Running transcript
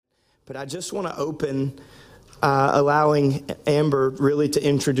But I just want to open, allowing Amber really to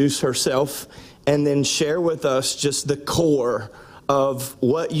introduce herself and then share with us just the core of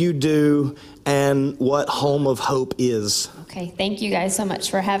what you do and what Home of Hope is. Okay, thank you guys so much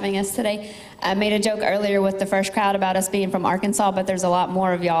for having us today. I made a joke earlier with the first crowd about us being from Arkansas, but there's a lot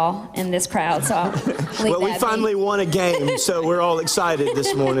more of y'all in this crowd, so I'll leave Well, we finally won a game, so we're all excited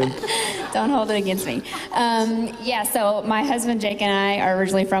this morning. Don't hold it against me. So my husband Jake and I are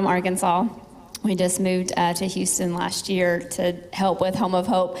originally from Arkansas. We just moved to Houston last year to help with Home of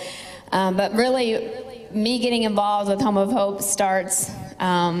Hope. But really, me getting involved with Home of Hope starts,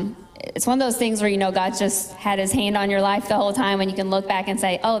 it's one of those things where, you know, God just had his hand on your life the whole time, and you can look back and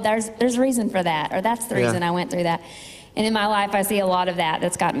say, oh, there's a reason for that, or that's the reason I went through that. And in my life, I see a lot of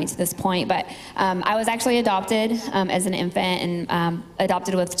that's gotten me to this point. But I was actually adopted as an infant, and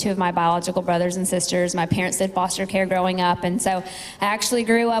adopted with two of my biological brothers and sisters. My parents did foster care growing up, and so I actually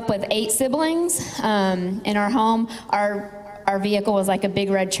grew up with 8 siblings in our home. Our vehicle was like a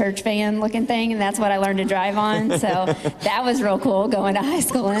big red church van looking thing, and that's what I learned to drive on. So that was real cool going to high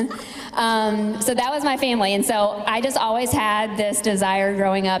school in. So that was my family. And so I just always had this desire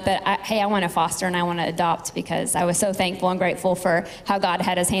growing up that, I want to foster and I want to adopt, because I was so thankful and grateful for how God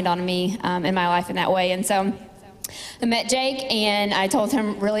had his hand on me in my life in that way. And so I met Jake, and I told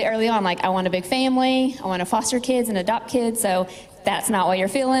him really early on, like, I want a big family. I want to foster kids and adopt kids. So that's not what you're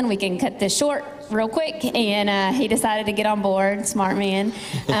feeling. We can cut this short real quick. And he decided to get on board, smart man.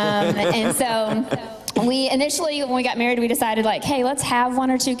 And so we initially, when we got married, we decided, like, hey, let's have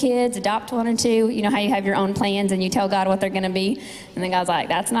 1 or 2 kids, adopt 1 or 2. You know how you have your own plans and you tell God what they're going to be? And then God's like,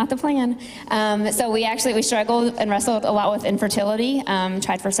 that's not the plan. So we struggled and wrestled a lot with infertility,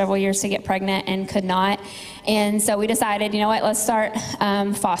 tried for several years to get pregnant and could not. And so we decided, you know what, let's start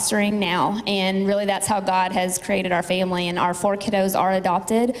fostering now. And really that's how God has created our family. And our 4 kiddos are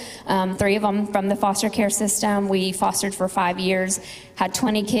adopted, 3 of them from the foster care system. We fostered for 5 years, had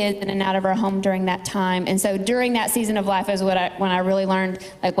 20 kids in and out of our home during that time. And so during that season of life is when I really learned,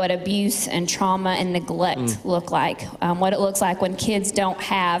 like, what abuse and trauma and neglect look like, what it looks like when kids don't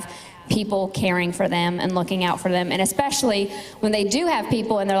have people caring for them and looking out for them, and especially when they do have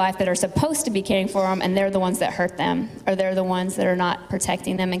people in their life that are supposed to be caring for them, and they're the ones that hurt them, or they're the ones that are not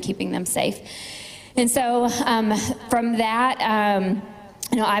protecting them and keeping them safe. And so from that,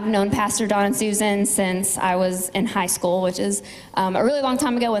 I've known Pastor Don and Susan since I was in high school, which is a really long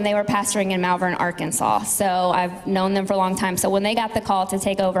time ago when they were pastoring in Malvern, Arkansas. So I've known them for a long time. So when they got the call to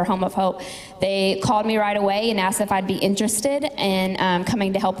take over Home of Hope, they called me right away and asked if I'd be interested in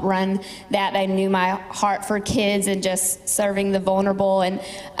coming to help run that. They knew my heart for kids and just serving the vulnerable.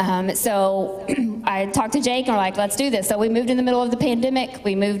 And so I talked to Jake and we're like, let's do this. So we moved in the middle of the pandemic.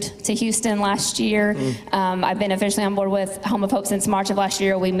 We moved to Houston last year. I've been officially on board with Home of Hope since March of last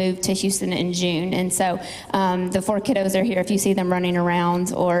year. We moved to Houston in June. And so the 4 kiddos are here. If you see them running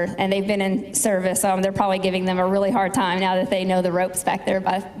around, and they've been in service, they're probably giving them a really hard time now that they know the ropes back there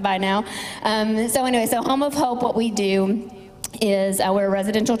by now. So Home of Hope, what we do is we're a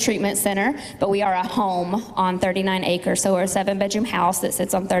residential treatment center, but we are a home on 39 acres. So we're a 7-bedroom house that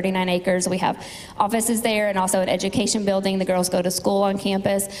sits on 39 acres. We have offices there and also an education building. The girls go to school on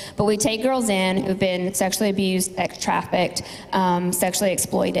campus, but we take girls in who've been sexually abused, trafficked, sexually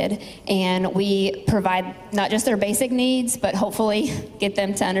exploited, and we provide not just their basic needs, but hopefully get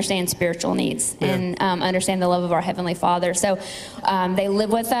them to understand spiritual needs and understand the love of our Heavenly Father. So they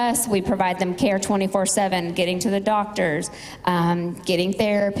live with us. We provide them care 24/7, getting to the doctors, getting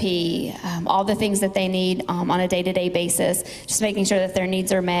therapy, all the things that they need on a day-to-day basis, just making sure that their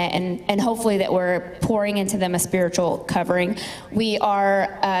needs are met, and hopefully that we're pouring into them a spiritual covering. We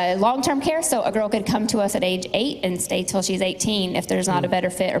are long-term care, so a girl could come to us at age 8 and stay till she's 18 if there's not a better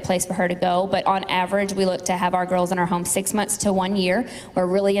fit or place for her to go. But on average, we look to have our girls in our home 6 months to 1 year. We're a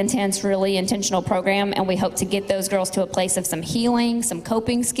really intense, really intentional program, and we hope to get those girls to a place of some healing, some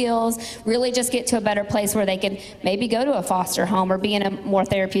coping skills, really just get to a better place where they can maybe go to a foster home or be in a more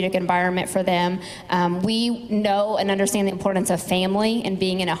therapeutic environment for them. We know and understand the importance of family and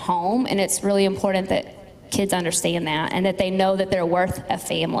being in a home, and it's really important that kids understand that and that they know that they're worth a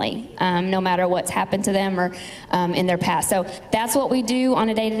family, no matter what's happened to them or in their past. So that's what we do on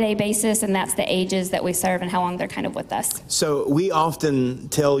a day-to-day basis, and that's the ages that we serve and how long they're kind of with us. So we often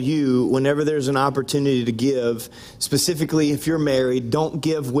tell you, whenever there's an opportunity to give, specifically if you're married, don't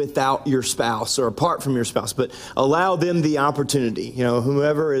give without your spouse or apart from your spouse, but allow them the opportunity.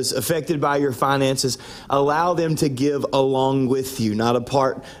 Whomever is affected by your finances, allow them to give along with you, not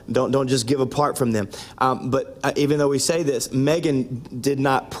apart. Don't just give apart from them. But even though we say this, Megan did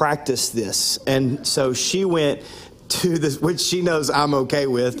not practice this. And so she went to this, which she knows I'm okay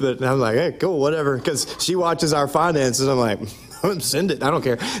with, but I'm like, hey, cool, whatever, because she watches our finances. I'm like, send it, I don't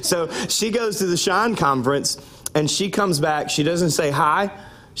care. So she goes to the Shine conference, and she comes back. She doesn't say hi.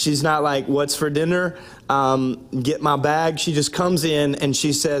 She's not like, what's for dinner? Get my bag. She just comes in and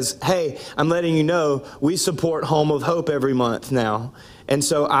she says, hey, I'm letting you know we support Home of Hope every month now. And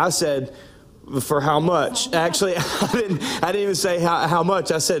so I said, for how much? Actually, I didn't even say how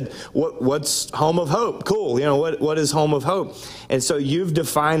much. I said, what's Home of Hope? Cool. You know, what is Home of Hope? And so you've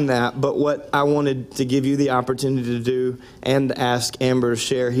defined that, but what I wanted to give you the opportunity to do and ask Amber to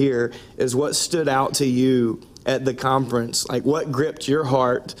share here is what stood out to you at the conference. Like, what gripped your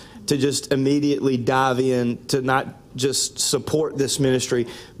heart to just immediately dive in, to not just support this ministry,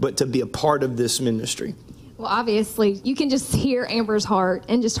 but to be a part of this ministry? Well, obviously, you can just hear Amber's heart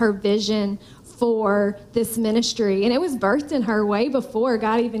and just her vision for this ministry. And it was birthed in her way before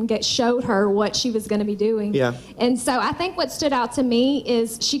God even showed her what she was going to be doing. Yeah. And so I think what stood out to me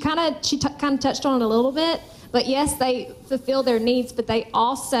is she kind of touched on it a little bit. But yes, they fulfill their needs, but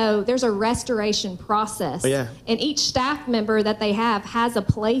there's a restoration process. Yeah. And each staff member that they have has a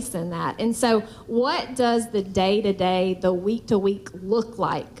place in that. And so what does the day-to-day, the week-to-week look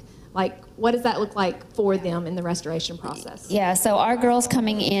like? Like, what does that look like for them in the restoration process? Yeah, so our girls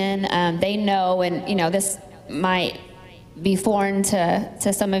coming in, they know, and this might be foreign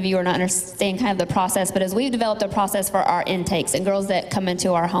to some of you or not understand kind of the process, but as we've developed a process for our intakes and girls that come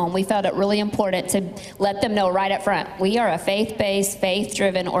into our home, we felt it really important to let them know right up front, we are a faith-based,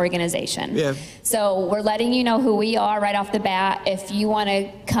 faith-driven organization. Yeah. So we're letting you know who we are right off the bat. If you want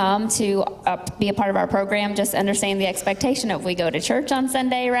to come to be a part of our program, just understand the expectation of we go to church on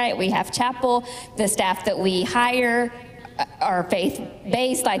Sunday, right? We have chapel. The staff that we hire are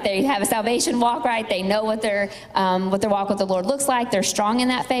faith-based, like they have a salvation walk, right? They know what their walk with the Lord looks like. They're strong in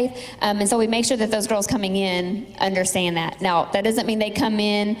that faith. And so we make sure that those girls coming in understand that. Now, that doesn't mean they come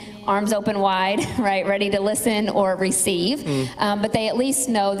in arms open wide, right, ready to listen or receive, but they at least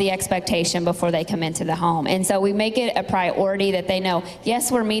know the expectation before they come into the home. And so we make it a priority that they know,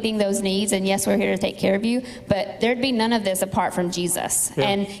 yes, we're meeting those needs, and yes, we're here to take care of you, but there'd be none of this apart from Jesus. Yeah.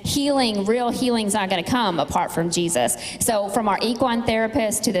 And real healing's not going to come apart from Jesus. So from our equine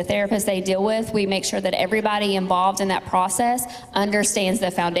therapist to the therapist they deal with, we make sure that everybody involved in that process understands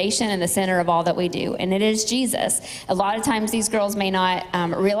the foundation and the center of all that we do, and it is Jesus. A lot of times these girls may not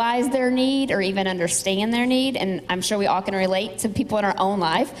realize their need or even understand their need, and I'm sure we all can relate to people in our own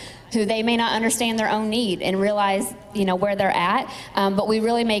life who they may not understand their own need and realize, where they're at, but we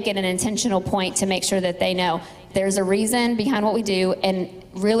really make it an intentional point to make sure that they know there's a reason behind what we do, and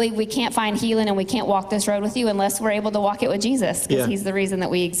really we can't find healing and we can't walk this road with you unless we're able to walk it with Jesus, because he's the reason that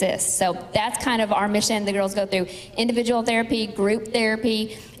we exist. So that's kind of our mission. The girls go through individual therapy, group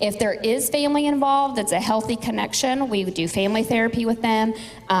therapy. If there is family involved, it's a healthy connection. We do family therapy with them,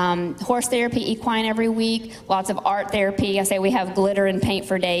 horse therapy, equine every week, lots of art therapy. I say we have glitter and paint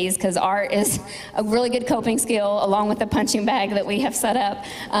for days because art is a really good coping skill, along with the punching bag that we have set up.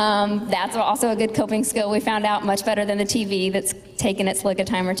 That's also a good coping skill. We found out much better than the TV that's taken its lick a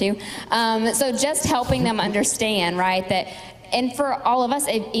time or two. So just helping them understand, right, that, and for all of us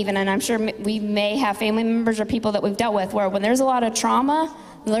even, and I'm sure we may have family members or people that we've dealt with where when there's a lot of trauma,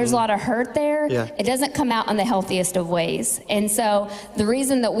 there's a lot of hurt there, it doesn't come out in the healthiest of ways. And so the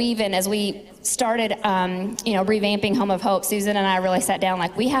reason that as we started, revamping Home of Hope, Susan and I really sat down,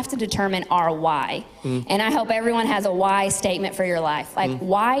 like, we have to determine our why. And I hope everyone has a why statement for your life. Like,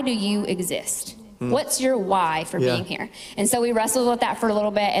 why do you exist? What's your why for being here? And so we wrestled with that for a little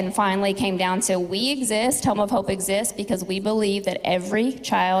bit and finally came down to we exist, Home of Hope exists, because we believe that every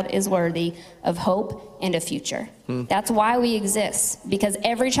child is worthy of hope and a future. That's why we exist, because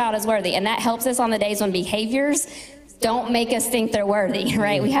every child is worthy. And that helps us on the days when behaviors don't make us think they're worthy,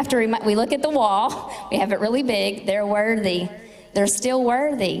 right? We have to we look at the wall, we have it really big, they're worthy. They're still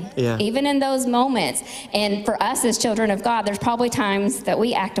worthy, even in those moments. And for us as children of God, there's probably times that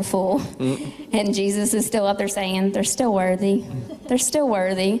we act a fool, and Jesus is still up there saying, they're still worthy. They're still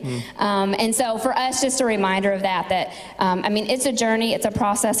worthy. And so for us, just a reminder of that, it's a journey, it's a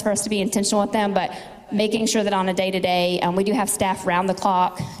process for us to be intentional with them, but making sure that on a day-to-day, we do have staff round the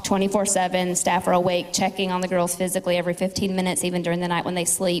clock, 24/7. Staff are awake, checking on the girls physically every 15 minutes, even during the night when they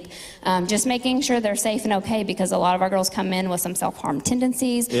sleep. Just making sure they're safe and okay, because a lot of our girls come in with some self-harm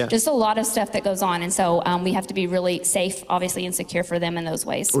tendencies, just a lot of stuff that goes on. And so we have to be really safe, obviously, and secure for them in those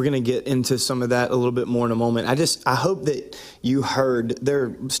ways. We're going to get into some of that a little bit more in a moment. I hope that you heard there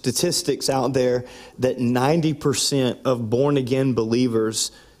are statistics out there that 90% of born-again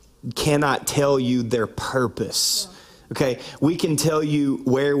believers cannot tell you their purpose. Okay, we can tell you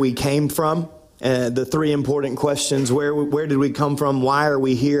where we came from The three important questions: where did we come from? Why are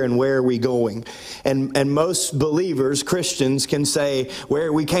we here? And where are we going? And most believers, Christians, can say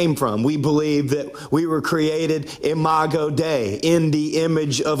where we came from. We believe that we were created imago Dei, in the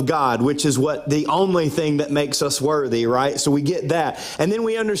image of God, which is what the only thing that makes us worthy, right? So we get that. And then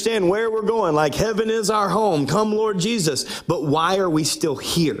we understand where we're going, like heaven is our home. Come, Lord Jesus. But why are we still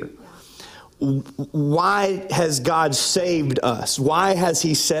here? Why has God saved us? Why has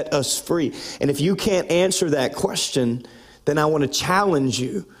he set us free? And if you can't answer that question, then I want to challenge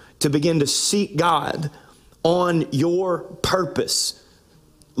you to begin to seek God on your purpose,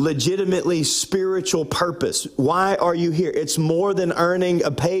 legitimately spiritual purpose. Why are you here? It's more than earning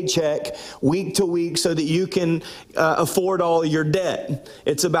a paycheck week to week so that you can afford all your debt.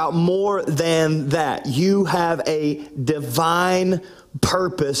 It's about more than that. You have a divine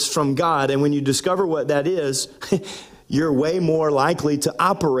purpose from God. And when you discover what that is, you're way more likely to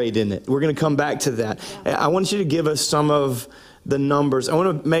operate in it. We're going to come back to that. I want you to give us some of the numbers. I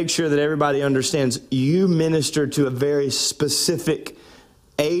want to make sure that everybody understands you minister to a very specific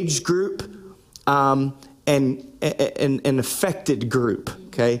age group and an affected group.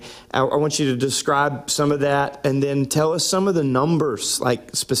 Okay, I want you to describe some of that and then tell us some of the numbers,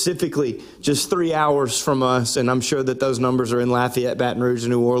 like specifically just 3 hours from us. And I'm sure that those numbers are in Lafayette, Baton Rouge,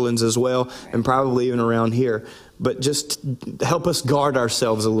 and New Orleans as well, and probably even around here. But just help us guard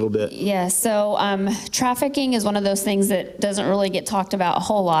ourselves a little bit. Yeah, so trafficking is one of those things that doesn't really get talked about a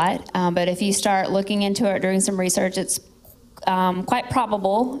whole lot. But if you start looking into it, doing some research, it's quite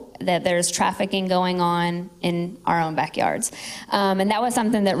probable that there's trafficking going on in our own backyards. And that was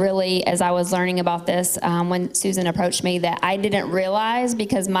something that really, as I was learning about this, when Susan approached me, that I didn't realize,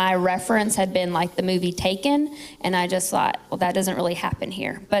 because my reference had been like the movie Taken, and I just thought, well, that doesn't really happen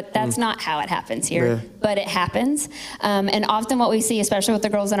here. But that's not how it happens here, but it happens. And often what we see, especially with the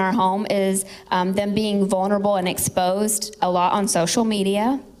girls in our home, is them being vulnerable and exposed a lot on social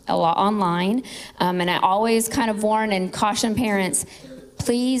media, a lot online. And I always kind of warn and caution parents,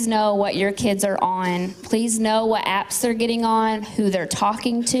 please know what your kids are on. Please know what apps they're getting on, who they're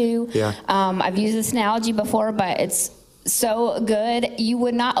talking to. Yeah. I've used this analogy before, but it's so good. You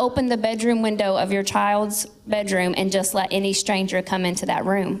would not open the bedroom window of your child's bedroom and just let any stranger come into that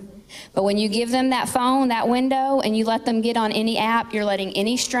room. But when you give them that phone, that window, and you let them get on any app, you're letting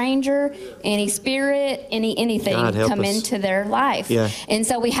any stranger, any spirit, anything come into their life. Yeah. And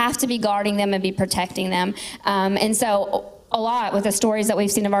so we have to be guarding them and be protecting them. And so a lot with the stories that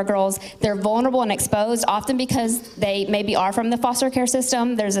we've seen of our girls, they're vulnerable and exposed, often because they maybe are from the foster care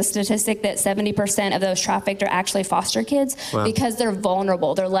system. There's a statistic that 70% of those trafficked are actually foster kids. Wow. Because they're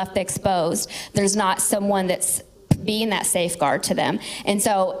vulnerable, they're left exposed. There's not someone that's being that safeguard to them. And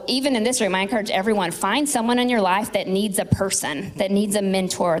so even in this room, I encourage everyone, find someone in your life that needs a person, that needs a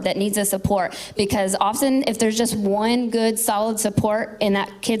mentor, that needs a support. Because often if there's just one good, solid support in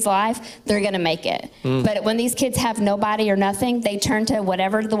that kid's life, they're going to make it. But when these kids have nobody or nothing, they turn to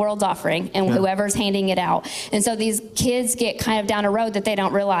whatever the world's offering and whoever's handing it out. And so these kids get kind of down a road that they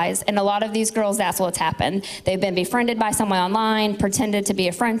don't realize. And a lot of these girls, that's what's happened. They've been befriended by someone online, pretended to be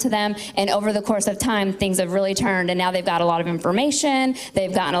a friend to them, and over the course of time, things have really turned. And now they've got a lot of information,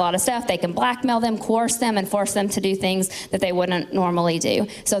 they've gotten a lot of stuff, they can blackmail them, coerce them, and force them to do things that they wouldn't normally do.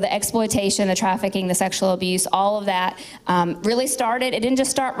 So the exploitation, the trafficking, the sexual abuse, all of that really started, it didn't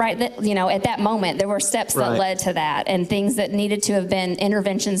just start right at that moment. There were steps that led to that, and things that needed to have been,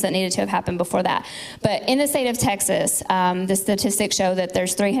 interventions that needed to have happened before that. But in the state of Texas, the statistics show that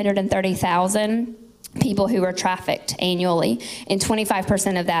there's 330,000 people who are trafficked annually, and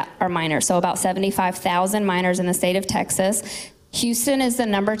 25% of that are minors. So about 75,000 minors in the state of Texas. Houston is the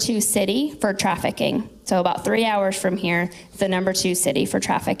 #2 city for trafficking. So about 3 hours from here, the #2 city for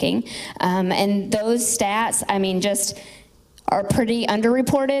trafficking. And those stats, I mean, just are pretty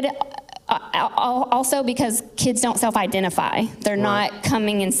underreported. Also because kids don't self-identify. They're not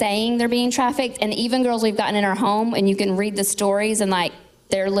coming and saying they're being trafficked. And even girls we've gotten in our home, and you can read the stories and like,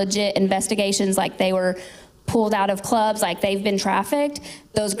 they're legit investigations, like they were pulled out of clubs, like they've been trafficked.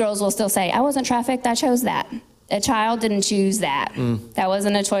 Those girls will still say, I wasn't trafficked, I chose that. A child didn't choose that. That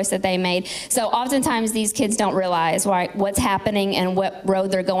wasn't a choice that they made. So oftentimes these kids don't realize what's happening and what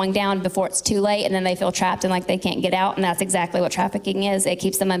road they're going down before it's too late, and then they feel trapped and like they can't get out, and that's exactly what trafficking is. It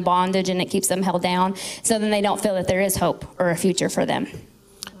keeps them in bondage and it keeps them held down, so then they don't feel that there is hope or a future for them.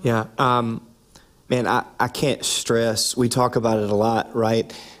 Yeah. Man, I can't stress, we talk about it a lot,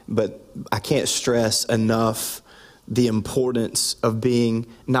 right? But I can't stress enough the importance of being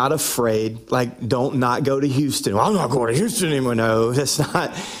not afraid. Like, don't not go to Houston. Well, I'm not going to Houston anymore. No, that's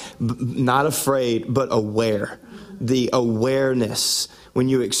not afraid, but aware. The awareness. when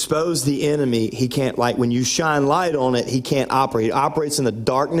you expose the enemy, he can't, like when you shine light on it, he can't operate. He operates in the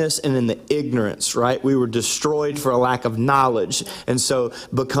darkness and in the ignorance, right? We were destroyed for a lack of knowledge. And so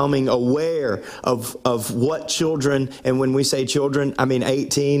becoming aware of what children, and when we say children, I mean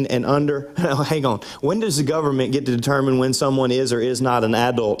 18 and under. Hang on. When does the government get to determine when someone is or is not an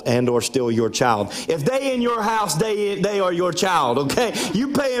adult and or still your child? If they in your house, they are your child, okay?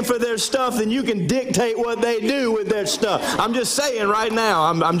 You paying for their stuff, then you can dictate what they do with their stuff. I'm just saying right now,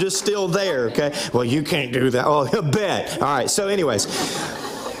 I'm just still there, okay? Well, you can't do that. Oh, I bet. All right, so anyways,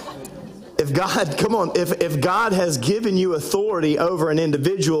 if God has given you authority over an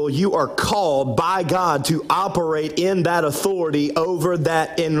individual, you are called by God to operate in that authority over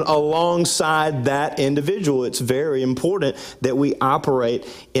that, in alongside that individual. It's very important that we operate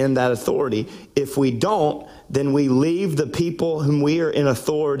in that authority. If we don't, then we leave the people whom we are in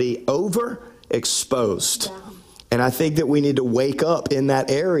authority over exposed. Yeah. And I think that we need to wake up in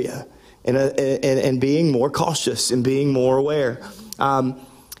that area and being more cautious and being more aware.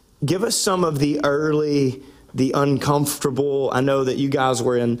 Give us some of the uncomfortable. I know that you guys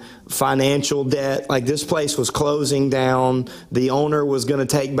were in financial debt. Like this place was closing down. The owner was going to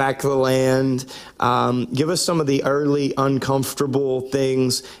take back the land. Give us some of the early uncomfortable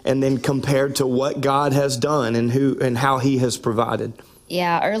things, and then compared to what God has done and how he has provided.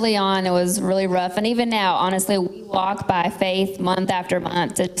 Yeah, early on it was really rough. And even now, honestly, we walk by faith month after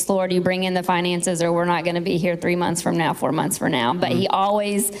month. It's, Lord, you bring in the finances or we're not going to be here 3 months from now, 4 months from now. But he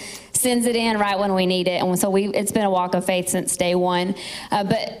always sends it in right when we need it. And so it's been a walk of faith since day one.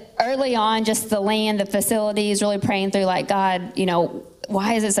 But early on, just the land, the facilities, really praying through like, God,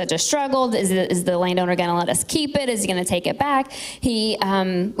 why is it such a struggle? Is the landowner going to let us keep it? Is he going to take it back?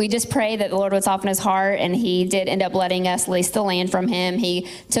 We just pray that the Lord would soften his heart, and he did end up letting us lease the land from him. He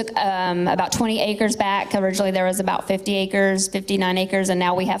took about 20 acres back. Originally there was about 50 acres, 59 acres, and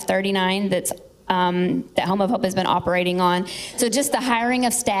now we have 39 that Home of Hope has been operating on. So just the hiring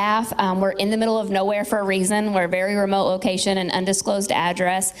of staff. We're in the middle of nowhere for a reason. We're a very remote location, an undisclosed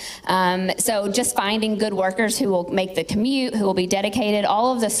address. So just finding good workers who will make the commute, who will be dedicated.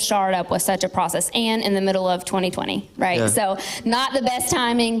 All of this startup was such a process, and in the middle of 2020, right? Yeah. So not the best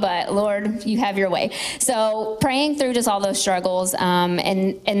timing, but Lord, you have your way. So praying through just all those struggles.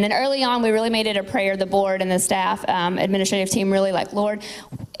 And then early on, we really made it a prayer, the board and the staff, administrative team, really like, Lord,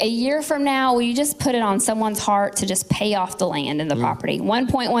 a year from now, will you just put it on someone's heart to just pay off the land and the property?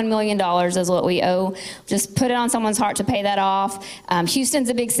 $1.1 million is what we owe. Just put it on someone's heart to pay that off. Houston's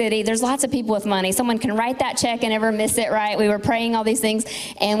a big city. There's lots of people with money. Someone can write that check and never miss it, right? We were praying all these things.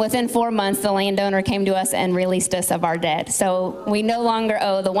 And within 4 months, the landowner came to us and released us of our debt. So we no longer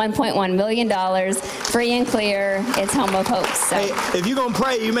owe the $1.1 million, free and clear. It's Home of Hope. So. Hey, if you're going to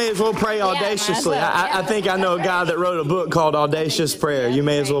pray, you may as well pray audaciously. I think I know a guy that wrote a book called Audacious Prayer. You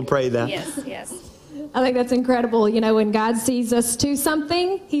may as well pray that. Yes. I think that's incredible. When God sees us to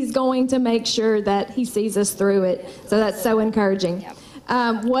something, he's going to make sure that he sees us through it. So that's so encouraging. Yep.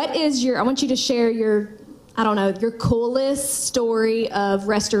 I want you to share your coolest story of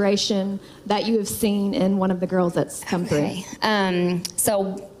restoration that you have seen in one of the girls that's come through.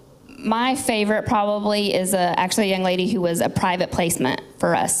 So my favorite probably is actually a young lady who was a private placement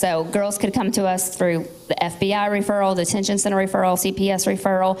for us. So girls could come to us through the FBI referral, detention center referral, CPS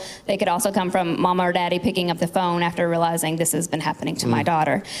referral. They could also come from mama or daddy picking up the phone after realizing this has been happening to my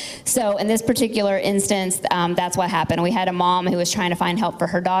daughter. So in this particular instance, that's what happened. We had a mom who was trying to find help for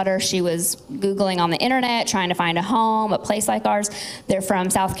her daughter. She was Googling on the internet, trying to find a home, a place like ours. They're from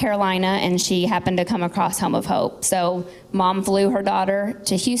South Carolina, and she happened to come across Home of Hope. So mom flew her daughter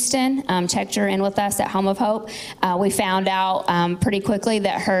to Houston, checked her in with us at Home of Hope. We found out pretty quickly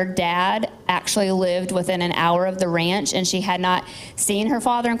that her dad actually lived within an hour of the ranch, and she had not seen her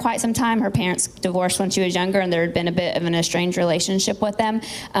father in quite some time. Her parents divorced when she was younger, and there had been a bit of an estranged relationship with them,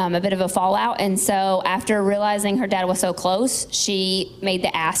 a bit of a fallout. And so after realizing her dad was so close, she made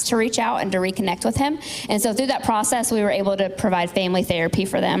the ask to reach out and to reconnect with him. And so through that process, we were able to provide family therapy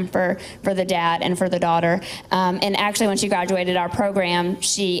for them, for the dad and for the daughter. And actually, when she graduated our program,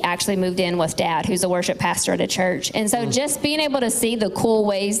 she actually moved in with dad, who's a worship pastor at a church. And so just being able to see the cool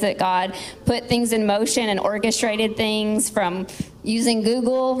ways that God put things in motion and orchestrated things, from using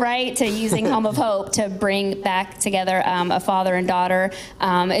Google, right, to using Home of Hope to bring back together a father and daughter.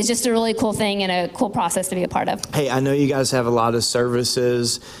 It's just a really cool thing and a cool process to be a part of. Hey, I know you guys have a lot of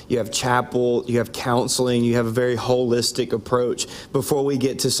services. You have chapel, you have counseling, you have a very holistic approach. Before we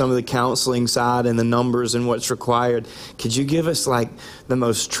get to some of the counseling side and the numbers and what's required, could you give us like the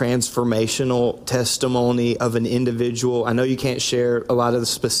most transformational testimony of an individual? I know you can't share a lot of the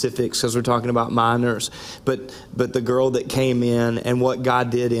specifics because we're talking about minors, but the girl that came in done and what God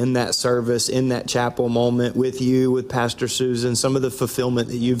did in that service, in that chapel moment with you, with Pastor Susan, some of the fulfillment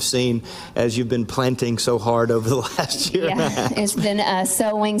that you've seen as you've been planting so hard over the last year. Yeah, it's been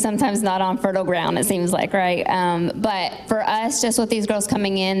sowing, sometimes not on fertile ground, it seems like, right? But for us, just with these girls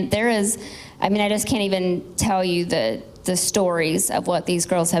coming in, I just can't even tell you the stories of what these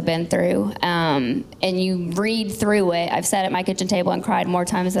girls have been through. And you read through it. I've sat at my kitchen table and cried more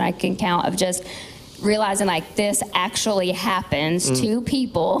times than I can count of just realizing like this actually happens to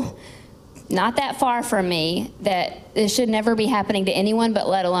people not that far from me, that this should never be happening to anyone, but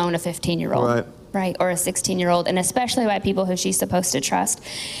let alone a 15-year-old. Right, or a 16-year-old, and especially by people who she's supposed to trust.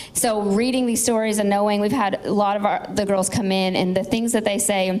 So reading these stories and knowing, we've had a lot of the girls come in, and the things that they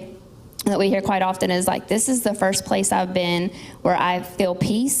say that we hear quite often is like, this is the first place I've been where I feel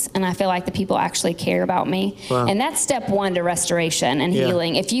peace and I feel like the people actually care about me. Wow. And that's step one to restoration and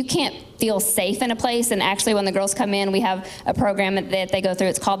healing. If you can't feel safe in a place, and actually when the girls come in, we have a program that they go through,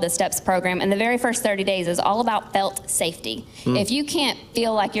 it's called the STEPS program, and the very first 30 days is all about felt safety. If you can't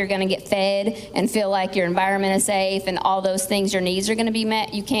feel like you're going to get fed and feel like your environment is safe and all those things, your needs are going to be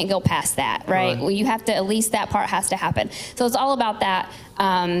met, you can't go past that, right? Well, you have to, at least that part has to happen. So it's all about that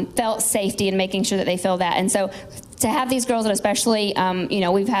felt safety and making sure that they feel that. And so to have these girls, and especially,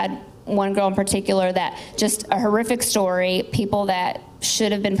 we've had one girl in particular that just a horrific story, people that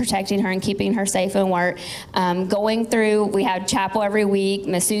should have been protecting her and keeping her safe and weren't. Going through, we had chapel every week.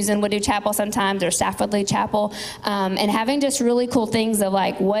 Miss Susan would do chapel sometimes, or staff would lead chapel. And having just really cool things of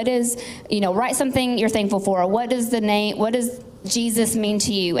like, what is, write something you're thankful for. What does Jesus mean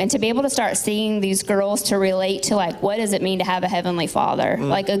to you? And to be able to start seeing these girls to relate to like, what does it mean to have a heavenly father?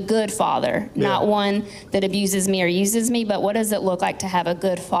 Like a good father, not one that abuses me or uses me, but what does it look like to have a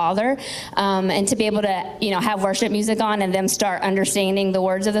good father? And to be able to, have worship music on and them start understanding the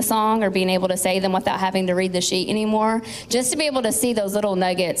words of the song or being able to say them without having to read the sheet anymore. Just to be able to see those little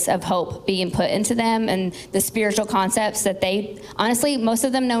nuggets of hope being put into them and the spiritual concepts that they, honestly, most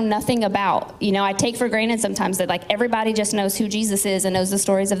of them know nothing about. I take for granted sometimes that like everybody just knows who Jesus is and knows the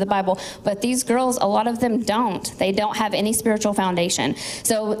stories of the Bible, but these girls, a lot of them don't. They don't have any spiritual foundation.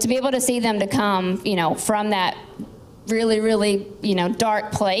 So to be able to see them to come, from that really, really,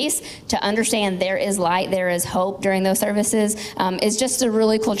 dark place to understand there is light, there is hope during those services is just a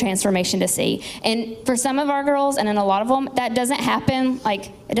really cool transformation to see. And for some of our girls, and in a lot of them, that doesn't happen,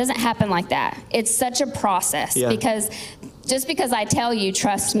 it doesn't happen like that. It's such a process because just because I tell you,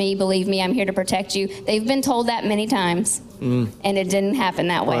 trust me, believe me, I'm here to protect you, they've been told that many times, and it didn't happen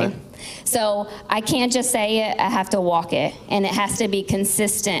that way. Right. So I can't just say it, I have to walk it, and it has to be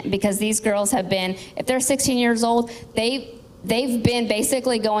consistent because these girls have been, if they're 16 years old, they've been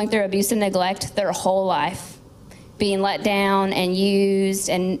basically going through abuse and neglect their whole life, being let down and used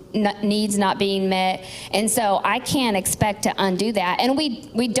and needs not being met. And so I can't expect to undo that. And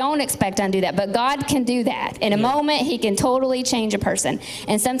we don't expect to undo that, but God can do that. In a moment, he can totally change a person.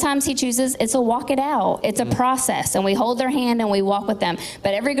 And sometimes he chooses, it's a walk it out. It's a process, and we hold their hand and we walk with them.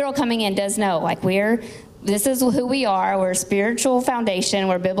 But every girl coming in does know, this is who we are. We're a spiritual foundation.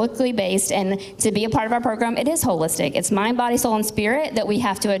 We're biblically based. And to be a part of our program, it is holistic. It's mind, body, soul, and spirit that we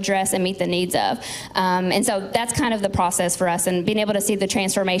have to address and meet the needs of. And so that's kind of the process for us, and being able to see the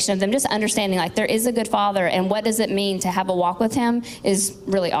transformation of them, just understanding there is a good father, and what does it mean to have a walk with him is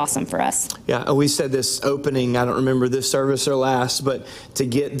really awesome for us. Yeah, we said this opening, I don't remember this service or last, but to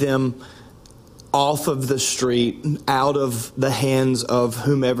get them off of the street, out of the hands of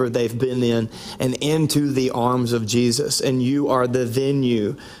whomever they've been in, and into the arms of Jesus. And you are the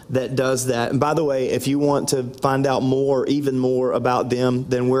venue that does that. And by the way, if you want to find out more, even more about them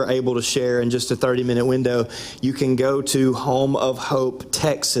than we're able to share in just a 30-minute window, you can go to Home of Hope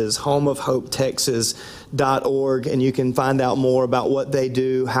Texas, homeofhopetexas.org, and you can find out more about what they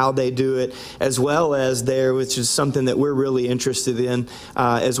do, how they do it, as well as there, which is something that we're really interested in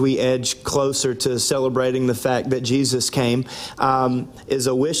as we edge closer to celebrating the fact that Jesus came, is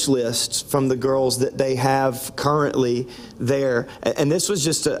a wish list from the girls that they have currently there. And this was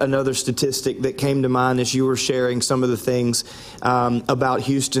just another statistic that came to mind as you were sharing some of the things about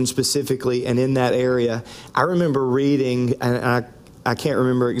Houston specifically and in that area. I remember reading, and I can't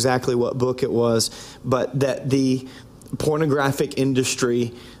remember exactly what book it was, but that the pornographic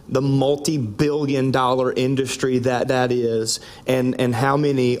industry, the multi-billion-dollar industry that is, and how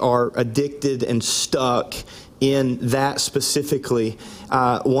many are addicted and stuck in that specifically.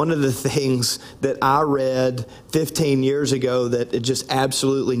 One of the things that I read 15 years ago that it just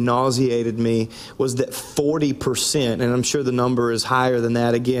absolutely nauseated me was that 40%, and I'm sure the number is higher than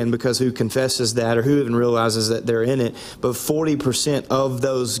that again, because who confesses that or who even realizes that they're in it, but 40% of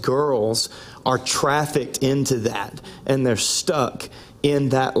those girls are trafficked into that, and they're stuck in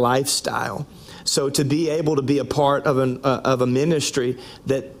that lifestyle. So to be able to be a part of a ministry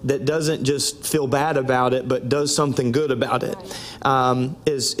that doesn't just feel bad about it, but does something good about it,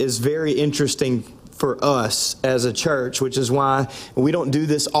 is very interesting for us as a church, which is why we don't do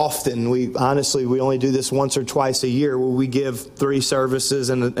this often. We only do this once or twice a year, where we give 3 services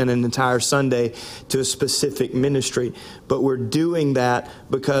and an entire Sunday to a specific ministry. But we're doing that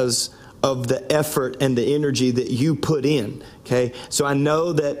because of the effort and the energy that you put in. Okay, so I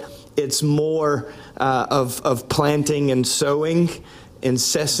know that it's more of planting and sowing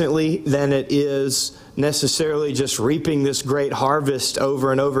incessantly than it is necessarily just reaping this great harvest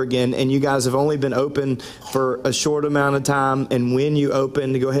over and over again. And you guys have only been open for a short amount of time. And when you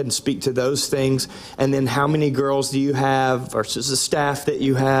open, to go ahead and speak to those things. And then how many girls do you have versus the staff that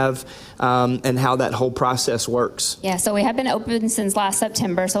you have, and how that whole process works? Yeah, so we have been open since last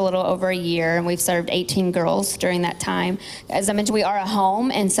September, so a little over a year, and we've served 18 girls during that time. As I mentioned, we are a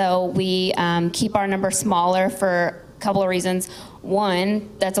home, and so we keep our number smaller for a couple of reasons. One,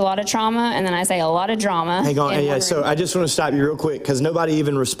 that's a lot of trauma, and then I say a lot of drama. Hang on, yeah, so I just want to stop you real quick, because nobody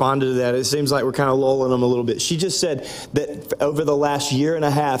even responded to that. It seems like we're kind of lulling them a little bit. She just said that over the last year and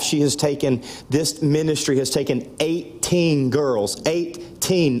a half, this ministry has taken 18 girls,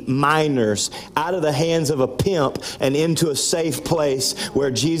 18 minors, out of the hands of a pimp and into a safe place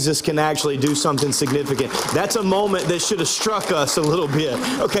where Jesus can actually do something significant. That's a moment that should have struck us a little bit.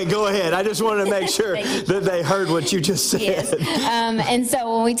 Okay, go ahead. I just wanted to make sure that they heard what you just said. Yes. And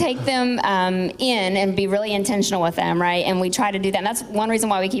so when we take them in and be really intentional with them, right, and we try to do that, and that's one reason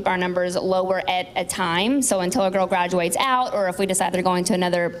why we keep our numbers lower at a time. So until a girl graduates out, or if we decide they're going to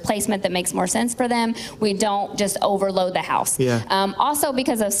another placement that makes more sense for them, we don't just overload the house. Yeah. Also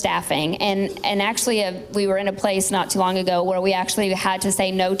because of staffing, and actually we were in a place not too long ago where we actually had to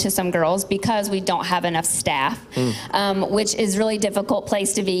say no to some girls because we don't have enough staff, which is really difficult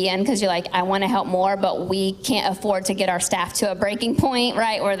place to be in, because you're like, I want to help more, but we can't afford to get our staff to a breaking point,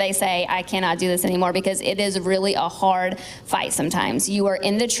 right, where they say, I cannot do this anymore, because it is really a hard fight sometimes. You are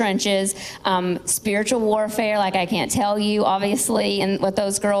in the trenches, spiritual warfare, like I can't tell you, obviously, and with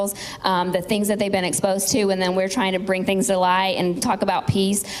those girls, the things that they've been exposed to, and then we're trying to bring things to light and talk about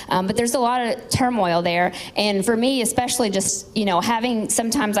peace, but there's a lot of turmoil there. And for me, especially just, having,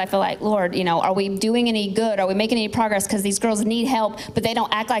 sometimes I feel like, Lord, are we doing any good? Are we making any progress? Because these girls need help, but they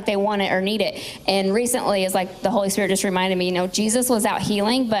don't act like they want it or need it. And recently, it's like the Holy Spirit just reminded me, Jesus was out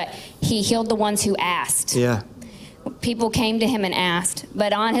healing, but he healed the ones who asked. Yeah. People came to him and asked,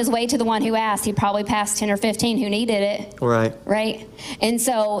 but on his way to the one who asked, he probably passed 10 or 15 who needed it. Right. Right? And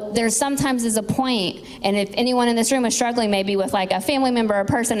so there's sometimes is a point, and if anyone in this room is struggling maybe with like a family member or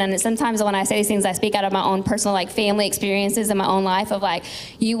person, and sometimes when I say these things, I speak out of my own personal like family experiences in my own life of like,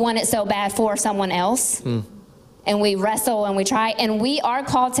 you want it so bad for someone else. And we wrestle and we try, and we are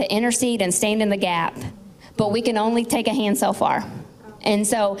called to intercede and stand in the gap, but we can only take a hand so far. And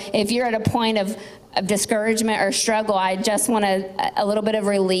so if you're at a point of discouragement or struggle, I just want a little bit of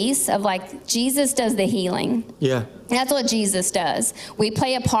release of like, Jesus does the healing. Yeah. That's what Jesus does. We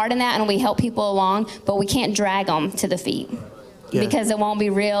play a part in that and we help people along, but we can't drag them to the feet. Yeah. Because it won't be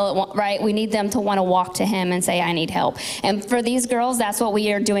real, right? We need them to want to walk to him and say, I need help. And for these girls, that's what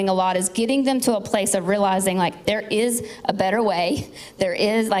we are doing a lot, is getting them to a place of realizing like there is a better way. There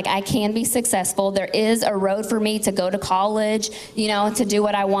is like, I can be successful. There is a road for me to go to college, to do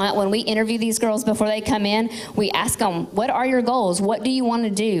what I want. When we interview these girls before they come in, we ask them, what are your goals? What do you want to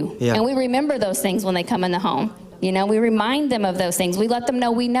do? Yeah. And we remember those things when they come in the home. We remind them of those things. We let them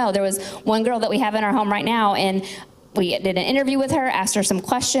know we know. There was one girl that we have in our home right now, and we did an interview with her, asked her some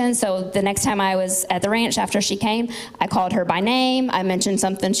questions. So the next time I was at the ranch after she came, I called her by name. I mentioned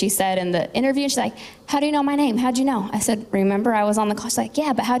something she said in the interview. She's like, how do you know my name? How'd you know? I said, remember I was on the call? She's like,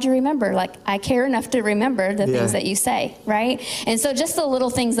 yeah, but how'd you remember? Like, I care enough to remember the things that you say, right? And so just the little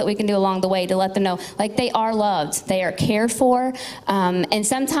things that we can do along the way to let them know, like, they are loved, they are cared for. And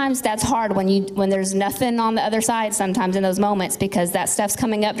sometimes that's hard when there's nothing on the other side sometimes in those moments, because that stuff's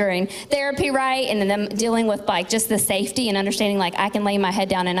coming up during therapy, right? And then them dealing with like just the safety and understanding like I can lay my head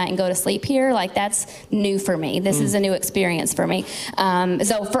down at night and go to sleep here. Like, that's new for me. This is a new experience for me.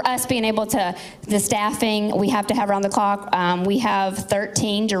 So for us being able to, the staffing, we have to have around the clock. We have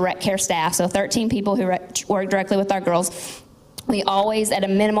 13 direct care staff, so 13 people who work directly with our girls. We always, at a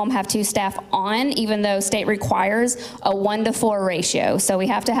minimum, have 2 staff on, even though state requires a 1-to-4 ratio. So we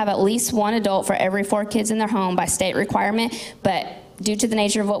have to have at least 1 adult for every 4 kids in their home by state requirement. But due to the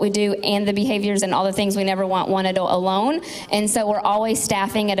nature of what we do and the behaviors and all the things, we never want 1 adult alone. And so we're always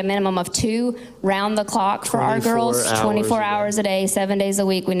staffing at a minimum of 2 round the clock for our girls, 24 hours a day, 7 days a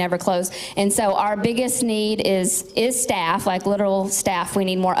week. We never close. And so our biggest need is staff, like literal staff. We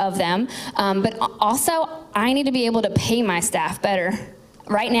need more of them. But also, I need to be able to pay my staff better.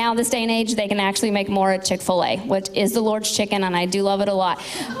 Right now, this day and age, they can actually make more at Chick-fil-A, which is the Lord's chicken, and I do love it a lot.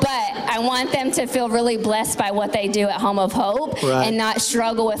 But I want them to feel really blessed by what they do at Home of Hope, and not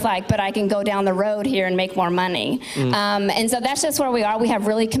struggle with but I can go down the road here and make more money. And so that's just where we are. We have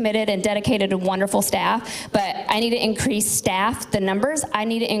really committed and dedicated and wonderful staff, but I need to increase staff, the numbers. I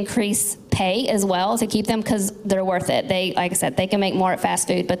need to increase pay as well to keep them, because they're worth it. They, like I said, they can make more at fast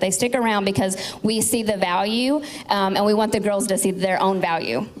food, but they stick around because we see the value, and we want the girls to see their own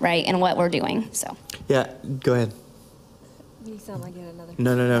value, right, in what we're doing. So. Yeah, go ahead. You sound like you had another.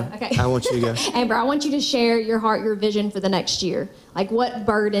 No. Okay. I want you to go. Amber, I want you to share your heart, your vision for the next year. Like, what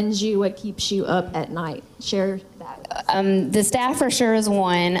burdens you, what keeps you up at night? Share that. The staff for sure is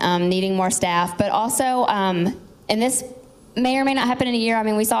one, needing more staff, but also, and this may or may not happen in a year. I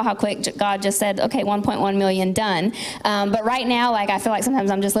mean, we saw how quick God just said, okay, 1.1 million done. But right now, I feel like sometimes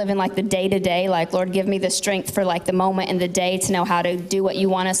I'm just living the day-to-day, Lord, give me the strength for the moment and the day to know how to do what you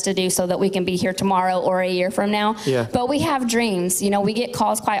want us to do so that we can be here tomorrow or a year from now. Yeah. But we have dreams. We get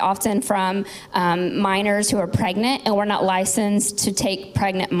calls quite often from minors who are pregnant, and we're not licensed to take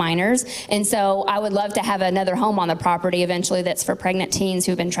pregnant minors. And so I would love to have another home on the property eventually that's for pregnant teens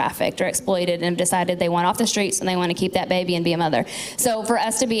who've been trafficked or exploited and have decided they want off the streets and they want to keep that baby and be a mother. So for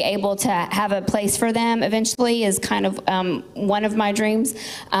us to be able to have a place for them eventually is kind of one of my dreams.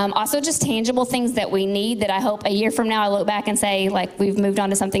 Also just tangible things that we need that I hope a year from now I look back and say we've moved on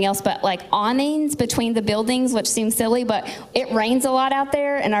to something else, but awnings between the buildings, which seems silly, but it rains a lot out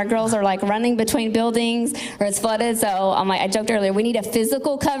there and our girls are running between buildings or it's flooded. So I joked earlier, we need a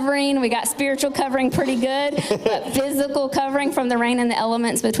physical covering. We got spiritual covering pretty good, but physical covering from the rain and the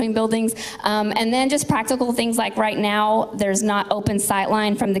elements between buildings. And then just practical things right now, there's not open sight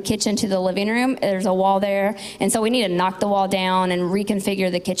line from the kitchen to the living room. There's a wall there. And so we need to knock the wall down and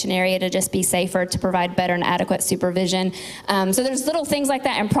reconfigure the kitchen area to just be safer, to provide better and adequate supervision. So there's little things like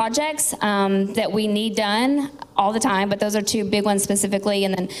that and projects that we need done all the time, but those are 2 big ones specifically.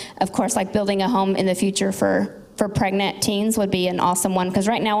 And then, of course, building a home in the future for pregnant teens would be an awesome one, because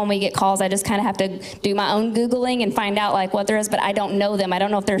right now when we get calls, I just kind of have to do my own Googling and find out what there is, but I don't know them. I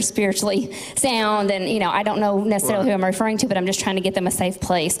don't know if they're spiritually sound, and I don't know necessarily who I'm referring to, but I'm just trying to get them a safe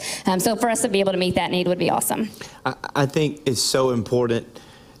place. So for us to be able to meet that need would be awesome. I think it's so important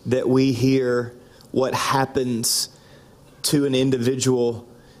that we hear what happens to an individual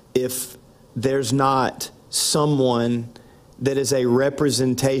if there's not someone that is a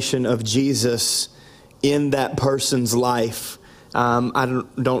representation of Jesus in that person's life. I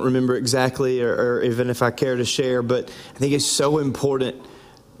don't remember exactly or even if I care to share, but I think it's so important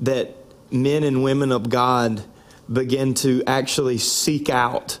that men and women of God begin to actually seek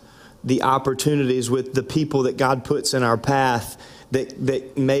out the opportunities with the people that God puts in our path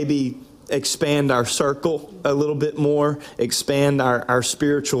that maybe expand our circle a little bit more, expand our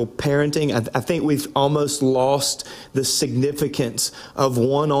spiritual parenting. I think we've almost lost the significance of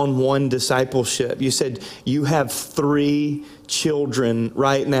one-on-one discipleship. You said you have 3 children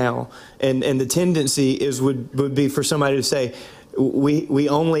right now, and the tendency would be for somebody to say, we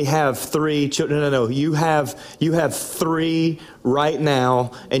only have 3 children. No. You have 3 right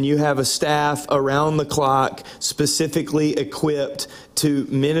now, and you have a staff around the clock specifically equipped to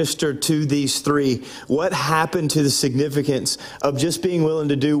minister to these 3. What happened to the significance of just being willing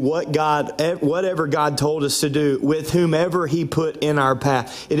to do whatever God told us to do with whomever He put in our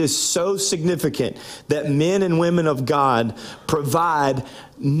path? It is so significant that men and women of God provide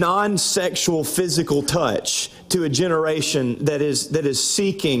non-sexual physical touch to a generation that is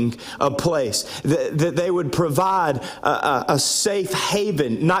seeking a place, that they would provide a safe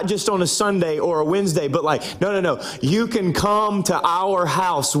haven, not just on a Sunday or a Wednesday, but no, you can come to our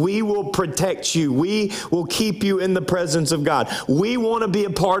house. We will protect you. We will keep you in the presence of God. We want to be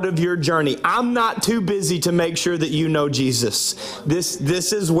a part of your journey. I'm not too busy to make sure that you know Jesus.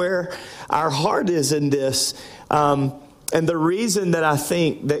 This is where our heart is in this. And the reason that I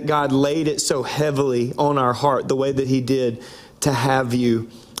think that God laid it so heavily on our heart, the way that He did, to have you,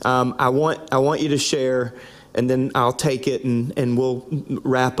 I want you to share, and then I'll take it and we'll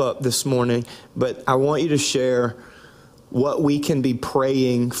wrap up this morning. But I want you to share what we can be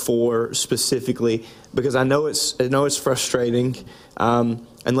praying for specifically. because I know it's frustrating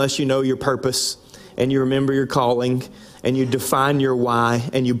unless you know your purpose and you remember your calling and you define your why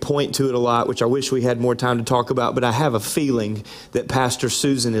and you point to it a lot, which I wish we had more time to talk about, but I have a feeling that Pastor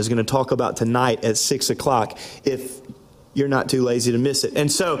Susan is going to talk about tonight at 6 o'clock if you're not too lazy to miss it.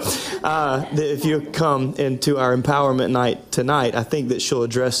 And so if you come into our empowerment night tonight, I think that she'll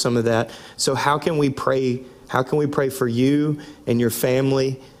address some of that. So how can we pray? How can we pray for you and your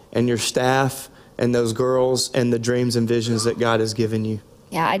family and your staff and those girls and the dreams and visions that God has given you?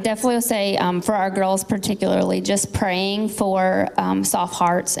 Yeah, I definitely would say for our girls particularly, just praying for soft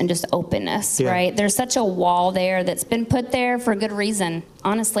hearts and just openness, right? There's such a wall there that's been put there for good reason.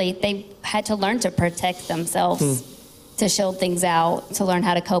 Honestly, they've had to learn to protect themselves. To shield things out, to learn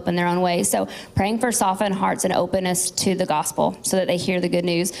how to cope in their own way. So praying for softened hearts and openness to the gospel so that they hear the good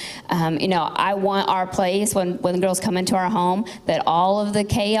news. I want our place when the girls come into our home that all of the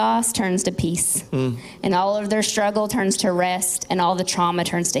chaos turns to peace and all of their struggle turns to rest and all the trauma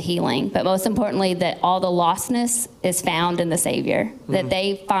turns to healing. But most importantly, that all the lostness is found in the Savior, that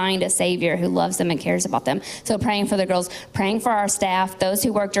they find a Savior who loves them and cares about them. So praying for the girls, praying for our staff, those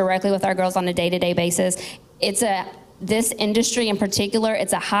who work directly with our girls on a day-to-day basis. This industry in particular,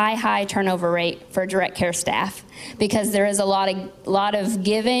 it's a high turnover rate for direct care staff because there is a lot of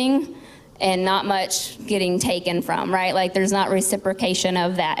giving and not much getting taken from, right? Like there's not reciprocation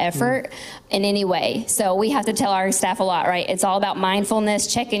of that effort in any way. So we have to tell our staff a lot, right? It's all about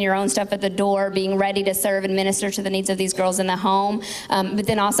mindfulness, checking your own stuff at the door, being ready to serve and minister to the needs of these girls in the home, but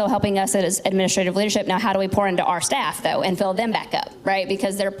then also helping us as administrative leadership. Now, how do we pour into our staff though and fill them back up, right?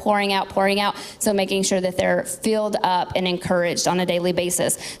 Because they're pouring out. So making sure that they're filled up and encouraged on a daily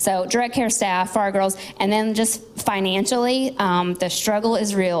basis. So direct care staff for our girls, and then just financially, the struggle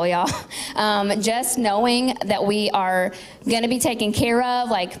is real, y'all. Just knowing that we are going to be taken care of,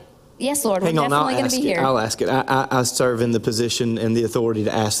 like, yes, Lord, we're definitely going to be here. I'll ask it. I serve in the position and the authority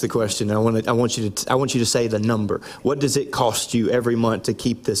to ask the question. I want you to say the number. What does it cost you every month to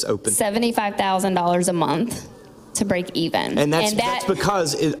keep this open? $75,000 a month to break even. And that's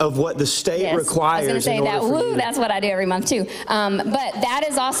because of what the state requires. I was going to say that. Woo, that's what I do every month too. But that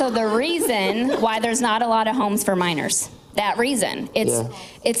is also the reason why there's not a lot of homes for minors. That reason.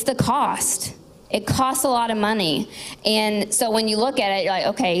 It's the cost. It costs a lot of money. And so when you look at it, you're like,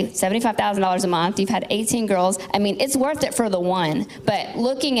 okay, $75,000 a month, you've had 18 girls. I mean, it's worth it for the one. But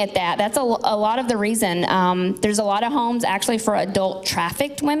looking at that, that's a lot of the reason. There's a lot of homes actually for adult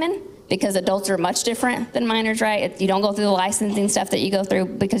trafficked women, because adults are much different than minors, right? You don't go through the licensing stuff that you go through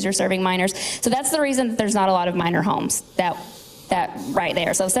because you're serving minors. So that's the reason that there's not a lot of minor homes. That right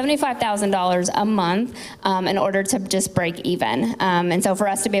there. So $75,000 a month in order to just break even. And so for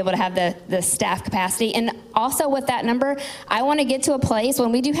us to be able to have the staff capacity, and also with that number, I want to get to a place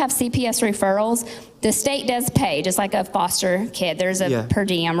when we do have CPS referrals, the state does pay, just like a foster kid. There's a per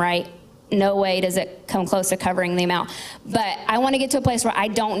diem, right? No way does it come close to covering the amount. But I want to get to a place where I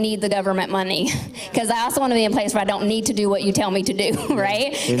don't need the government money, because I also want to be in a place where I don't need to do what you tell me to do,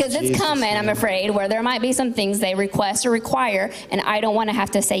 right? Because it's coming, I'm afraid, where there might be some things they request or require, and I don't want to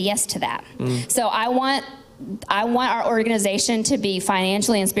have to say yes to that. So I want our organization to be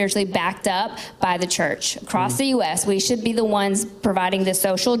financially and spiritually backed up by the church. Across the U.S., we should be the ones providing the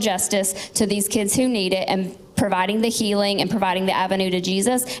social justice to these kids who need it, and providing the healing and providing the avenue to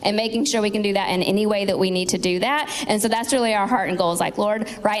Jesus, and making sure we can do that in any way that we need to do that. And so that's really our heart and goal, is like, Lord,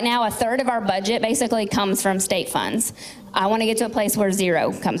 right now a third of our budget basically comes from state funds. I want to get to a place where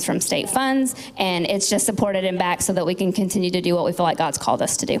zero comes from state funds, and it's just supported and backed so that we can continue to do what we feel like God's called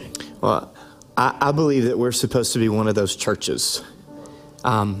us to do. Well, I believe that we're supposed to be one of those churches.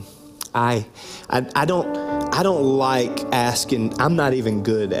 I don't like asking. I'm not even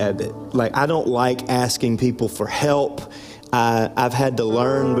good at it. Like, I don't like asking people for help. I've had to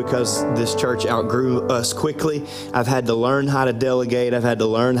learn, because this church outgrew us quickly. I've had to learn how to delegate. I've had to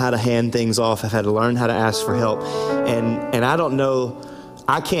learn how to hand things off. I've had to learn how to ask for help. And I don't know,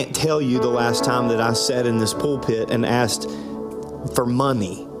 I can't tell you the last time that I sat in this pulpit and asked for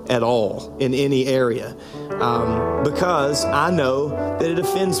money at all in any area, because I know that it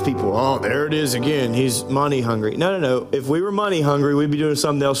offends people. Oh, there it is again. He's money hungry. No. If we were money hungry, we'd be doing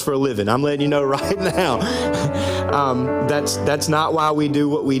something else for a living. I'm letting you know right now. That's not why we do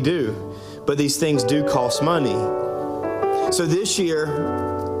what we do. But these things do cost money. So this year,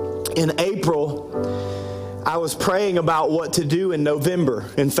 in April, I was praying about what to do in November.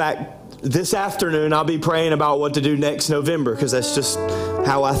 In fact, this afternoon, I'll be praying about what to do next November, because that's just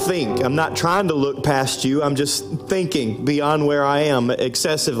how I think. I'm not trying to look past you. I'm just thinking beyond where I am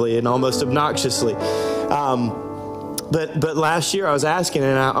excessively and almost obnoxiously. But last year I was asking,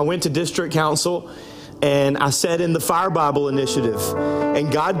 and I went to district council and I sat in the Fire Bible Initiative,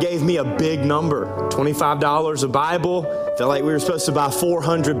 and God gave me a big number, $25 a Bible. Felt like we were supposed to buy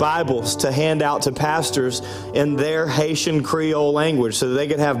 400 Bibles to hand out to pastors in their Haitian Creole language so that they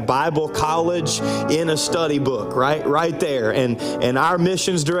could have Bible college in a study book, right there. And our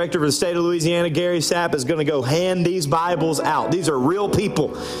missions director for the state of Louisiana, Gary Sapp, is going to go hand these Bibles out. These are real people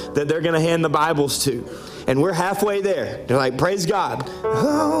that they're going to hand the Bibles to. And we're halfway there. They're like, praise God.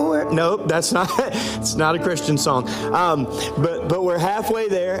 Oh, nope, that's not, it's not a Christian song. But we're halfway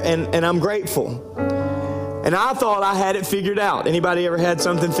there, and I'm grateful. And I thought I had it figured out. Anybody ever had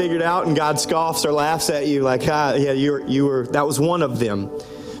something figured out and God scoffs or laughs at you like, yeah, you were, that was one of them.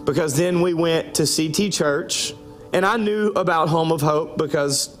 Because then we went to CT Church, and I knew about Home of Hope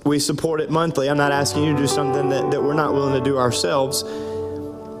because we support it monthly. I'm not asking you to do something that we're not willing to do ourselves.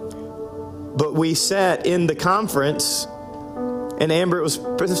 But we sat in the conference, and Amber, it was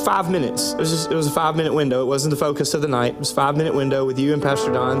 5 minutes. It was a 5-minute window. It wasn't the focus of the night. It was a 5-minute window with you and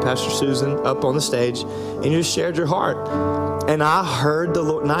Pastor Don, Pastor Susan up on the stage, and you just shared your heart. And I heard the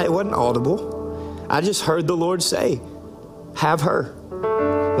Lord, it wasn't audible. I just heard the Lord say, have her.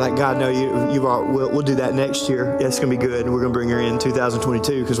 Like, God, no, we'll do that next year. Yeah, it's going to be good. We're going to bring her in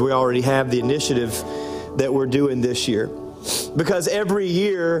 2022 because we already have the initiative that we're doing this year. Because every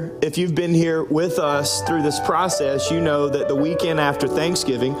year, if you've been here with us through this process, you know that the weekend after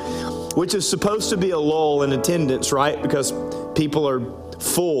Thanksgiving, which is supposed to be a lull in attendance, right? Because people are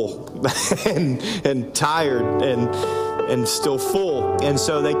full and tired and still full. And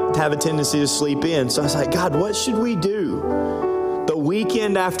so they have a tendency to sleep in. So I was like, God, what should we do the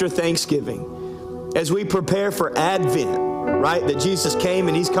weekend after Thanksgiving as we prepare for Advent, right? That Jesus came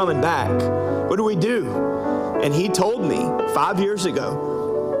and he's coming back. What do we do? And he told me 5 years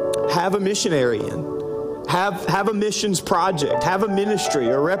ago, have a missionary in, have a missions project, have a ministry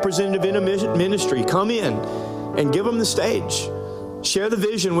or representative in a ministry, come in and give them the stage, share the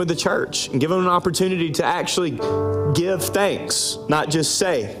vision with the church and give them an opportunity to actually give thanks, not just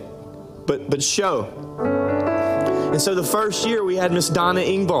say, but show. And so the first year we had Miss Donna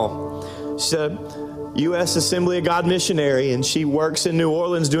Ingvall. She's a U.S. Assembly of God missionary, and she works in New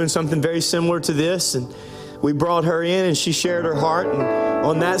Orleans doing something very similar to this. And we brought her in and she shared her heart. And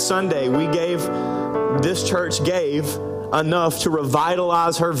on that Sunday, this church gave enough to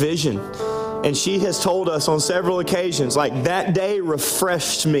revitalize her vision. And she has told us on several occasions, like, that day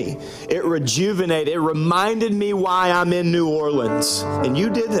refreshed me. It rejuvenated. It reminded me why I'm in New Orleans. And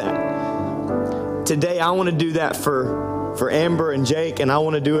you did that. Today, I want to do that for Amber and Jake, and I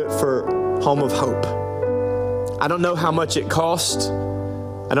want to do it for Home of Hope. I don't know how much it costs.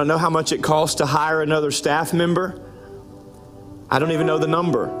 I don't know how much it costs to hire another staff member. I don't even know the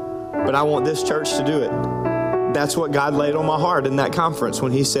number, but I want this church to do it. That's what God laid on my heart in that conference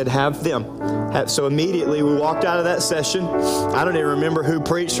when he said, have them. So immediately we walked out of that session. I don't even remember who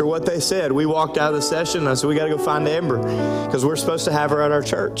preached or what they said. We walked out of the session and I said, we got to go find Amber because we're supposed to have her at our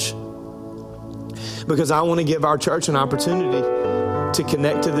church. Because I want to give our church an opportunity to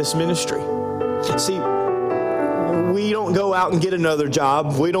connect to this ministry. See, we don't go out and get another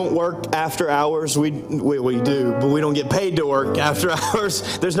job. We don't work after hours. We do, but we don't get paid to work after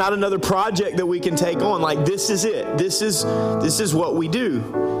hours. There's not another project that we can take on. Like, this is it. This is what we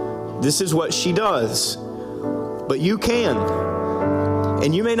do. This is what she does. But you can.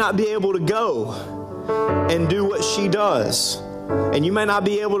 And you may not be able to go and do what she does. And you may not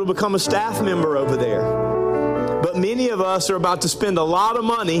be able to become a staff member over there. But many of us are about to spend a lot of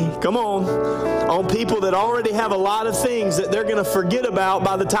money, come on people that already have a lot of things that they're going to forget about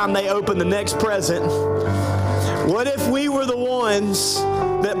by the time they open the next present. What if we were the ones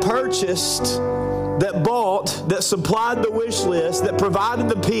that purchased, that bought, that supplied the wish list, that provided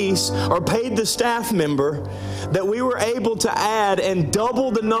the piece or paid the staff member, that we were able to add and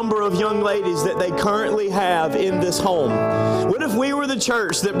double the number of young ladies that they currently have in this home? What if we were the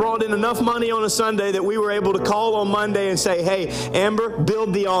church that brought in enough money on a Sunday that we were able to call on Monday and say, hey, Amber,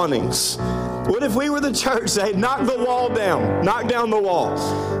 build the awnings? What if we were the church that, hey, knock the wall down, knock down the wall?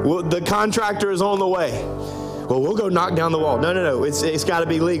 Well, the contractor is on the way. Well, we'll go knock down the wall. No. It's got to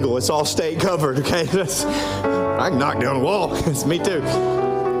be legal. It's all state covered, okay? I can knock down the wall. It's me too.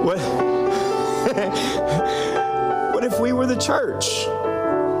 What if we were the church?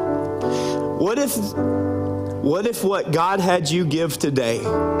 What if what God had you give today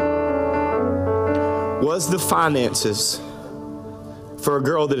was the finances for a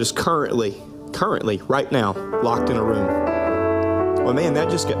girl that is currently, right now, locked in a room? Well, man,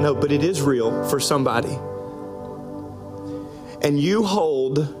 but it is real for somebody. And you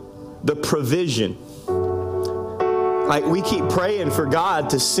hold the provision Like, we keep praying for God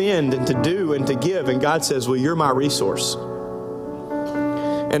to send and to do and to give, and God says, well, you're my resource.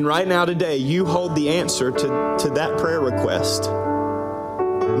 And right now today, you hold the answer to that prayer request.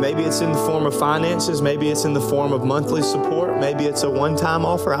 Maybe it's in the form of finances. Maybe it's in the form of monthly support. Maybe it's a one-time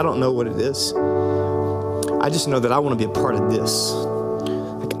offer. I don't know what it is. I just know that I want to be a part of this.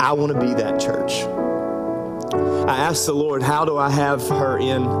 Like, I want to be that church. I asked the Lord, how do I have her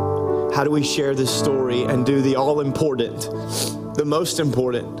in? How do we share this story and do the all-important, the most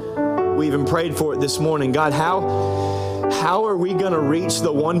important? We even prayed for it this morning. God, how are we going to reach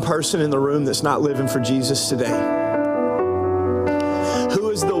the one person in the room that's not living for Jesus today?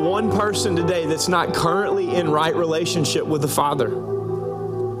 Who is the one person today that's not currently in right relationship with the Father?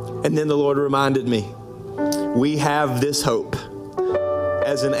 And then the Lord reminded me, we have this hope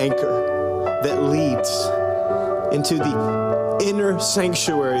as an anchor that leads into the inner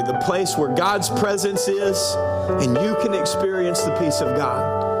sanctuary, the place where God's presence is, and you can experience the peace of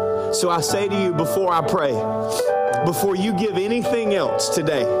God. So I say to you, before I pray, before you give anything else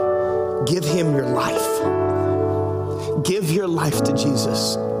today, give him your life. Give your life to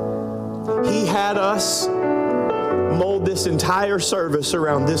Jesus. He had us mold this entire service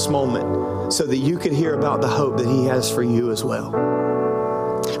around this moment so that you could hear about the hope that he has for you as well.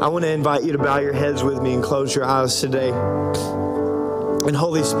 I want to invite you to bow your heads with me and close your eyes today. And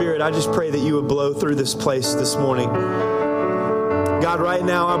Holy Spirit, I just pray that you would blow through this place this morning. God, right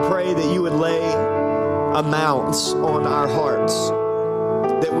now I pray that you would lay amounts on our hearts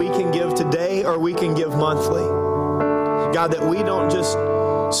that we can give today or we can give monthly. God, that we don't just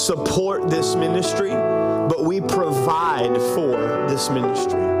support this ministry, but we provide for this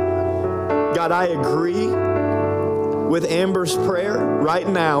ministry. God, I agree with Amber's prayer right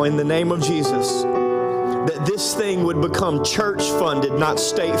now in the name of Jesus, that this thing would become church funded, not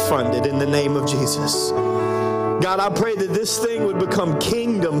state funded, in the name of Jesus. God, I pray that this thing would become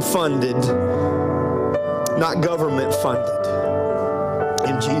kingdom funded, not government funded.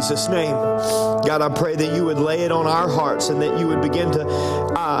 In Jesus' name. God, I pray that you would lay it on our hearts and that you would begin to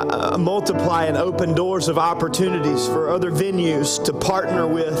multiply and open doors of opportunities for other venues to partner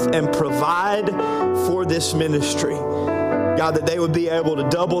with and provide for this ministry. God, that they would be able to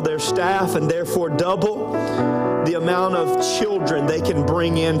double their staff and therefore double the amount of children they can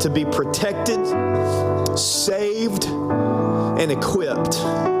bring in to be protected, saved, and equipped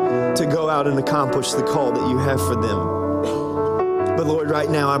to go out and accomplish the call that you have for them. But Lord, right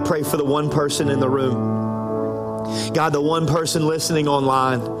now I pray for the one person in the room. God, the one person listening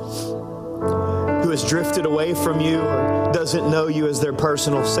online who has drifted away from you or doesn't know you as their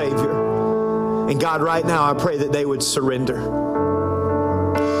personal Savior. And God, right now I pray that they would surrender,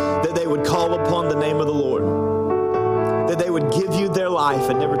 that they would call upon the name of the Lord, that they would give you their life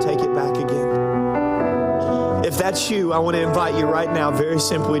and never take it back again. If that's you, I want to invite you right now very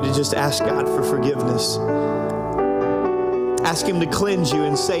simply to just ask God for forgiveness. Ask him to cleanse you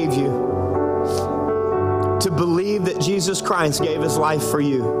and save you. To believe that Jesus Christ gave his life for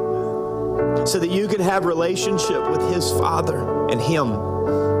you so that you could have relationship with his Father and him.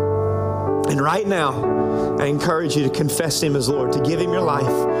 And right now, I encourage you to confess him as Lord, to give him your life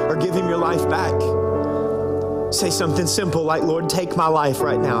or give him your life back. Say something simple like, Lord, take my life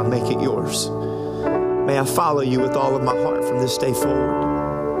right now and make it yours. May I follow you with all of my heart from this day forward.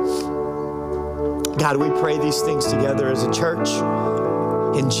 God, we pray these things together as a church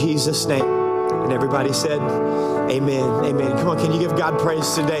in Jesus' name. And everybody said, amen, amen. Come on, can you give God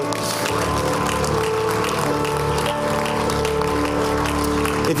praise today?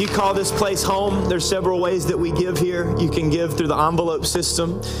 If you call this place home, there's several ways that we give here. You can give through the envelope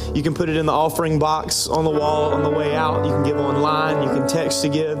system. You can put it in the offering box on the wall on the way out. You can give online. You can text to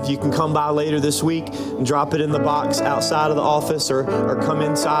give. You can come by later this week and drop it in the box outside of the office or come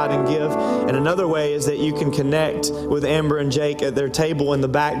inside and give. And another way is that you can connect with Amber and Jake at their table in the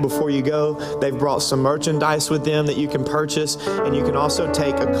back before you go. They've brought some merchandise with them that you can purchase. And you can also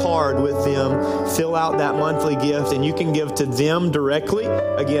take a card with them, fill out that monthly gift, and you can give to them directly.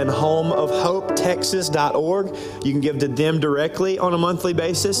 Again, homeofhopetexas.org. You can give to them directly on a monthly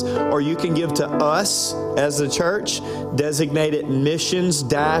basis, or you can give to us as a church, designated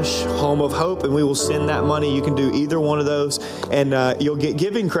missions-home of hope, and we will send that money. You can do either one of those, and you'll get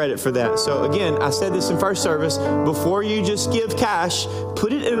giving credit for that. So again, I said this in first service, before you just give cash,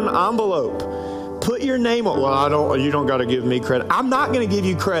 put it in an envelope. Put your name on. Well, you don't got to give me credit. I'm not going to give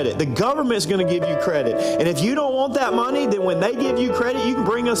you credit. The government's going to give you credit. And if you don't want that money, then when they give you credit, you can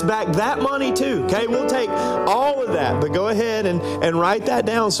bring us back that money too. Okay, we'll take all of that. But go ahead and write that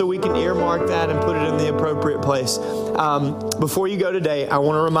down so we can earmark that and put it in the appropriate place. Before you go today, I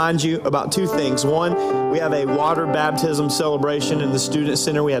want to remind you about two things. One, we have a water baptism celebration in the Student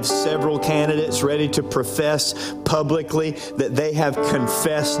Center. We have several candidates ready to profess publicly that they have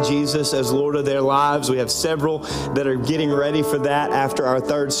confessed Jesus as Lord of their lives. We have several that are getting ready for that after our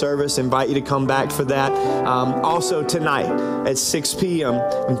third service. Invite you to come back for that. Also tonight at 6 p.m.,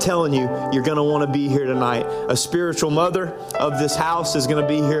 I'm telling you, you're going to want to be here tonight. A spiritual mother of this house is going to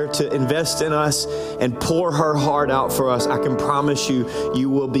be here to invest in us and pour her heart out for us. I can promise you, you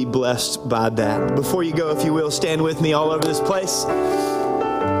will be blessed by that. Before you go, if you will, stand with me all over this place.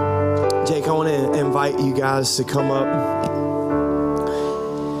 Jake, I want to invite you guys to come up.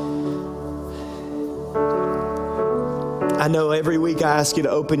 I know every week I ask you to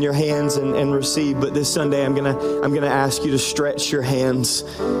open your hands and receive, but this Sunday I'm gonna ask you to stretch your hands.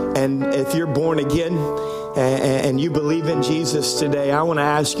 And if you're born again and you believe in Jesus today, I want to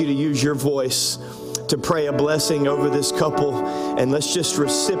ask you to use your voice to pray a blessing over this couple, and let's just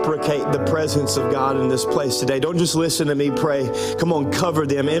reciprocate the presence of God in this place today. Don't just listen to me pray. Come on, cover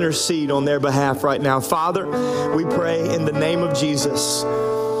them, intercede on their behalf right now. Father, we pray in the name of Jesus,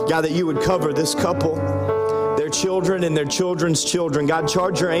 God, that you would cover this couple, their children and their children's children. God,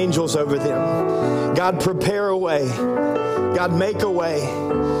 charge your angels over them. God, prepare a way. God, make a way.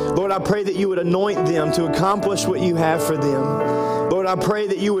 Lord, I pray that you would anoint them to accomplish what you have for them. Lord, I pray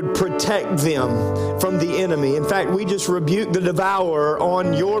that you would protect them from the enemy. In fact, we just rebuke the devourer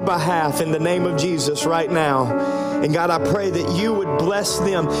on your behalf in the name of Jesus right now. And God, I pray that you would bless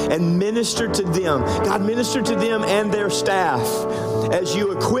them and minister to them. God, minister to them and their staff as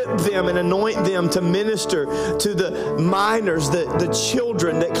you equip them and anoint them to minister to the minors, the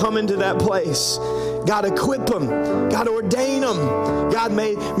children that come into that place. God, equip them. God, ordain them. God,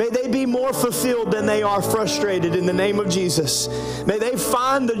 may they be more fulfilled than they are frustrated in the name of Jesus. May they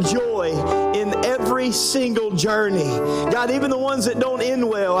find the joy in every single journey. God, even the ones that don't end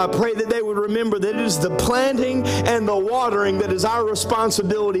well, I pray that they would remember that it is the planting and the watering that is our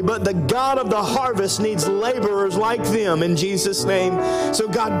responsibility, but the God of the harvest needs laborers like them in Jesus' name. So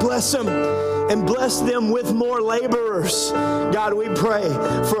God, bless them and bless them with more laborers. God, we pray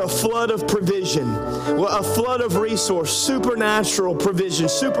for a flood of provision, a flood of resource, supernatural provision,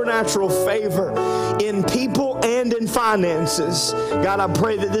 supernatural favor in people and in finances. God, I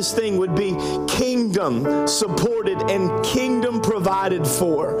pray that this thing would be kingdom supported and kingdom provided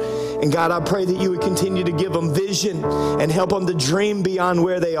for. And God, I pray that you would continue to give them vision and help them to dream beyond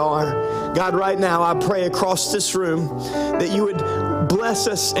where they are. God, right now, I pray across this room that you would bless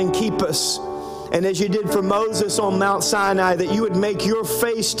us and keep us. And as you did for Moses on Mount Sinai, that you would make your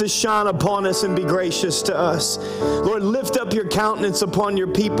face to shine upon us and be gracious to us. Lord, lift up your countenance upon your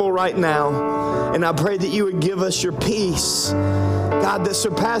people right now. And I pray that you would give us your peace, God, that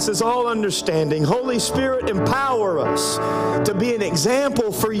surpasses all understanding. Holy Spirit, empower us to be an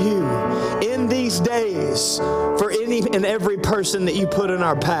example for you in these days for any and every person that you put in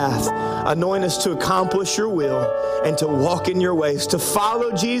our path. Anoint us to accomplish your will and to walk in your ways, to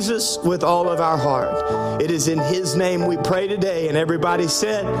follow Jesus with all of our heart. It is in his name we pray today. And everybody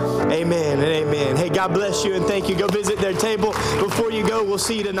said, amen and amen. Hey, God bless you and thank you. Go visit their table before you go. We'll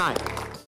see you tonight.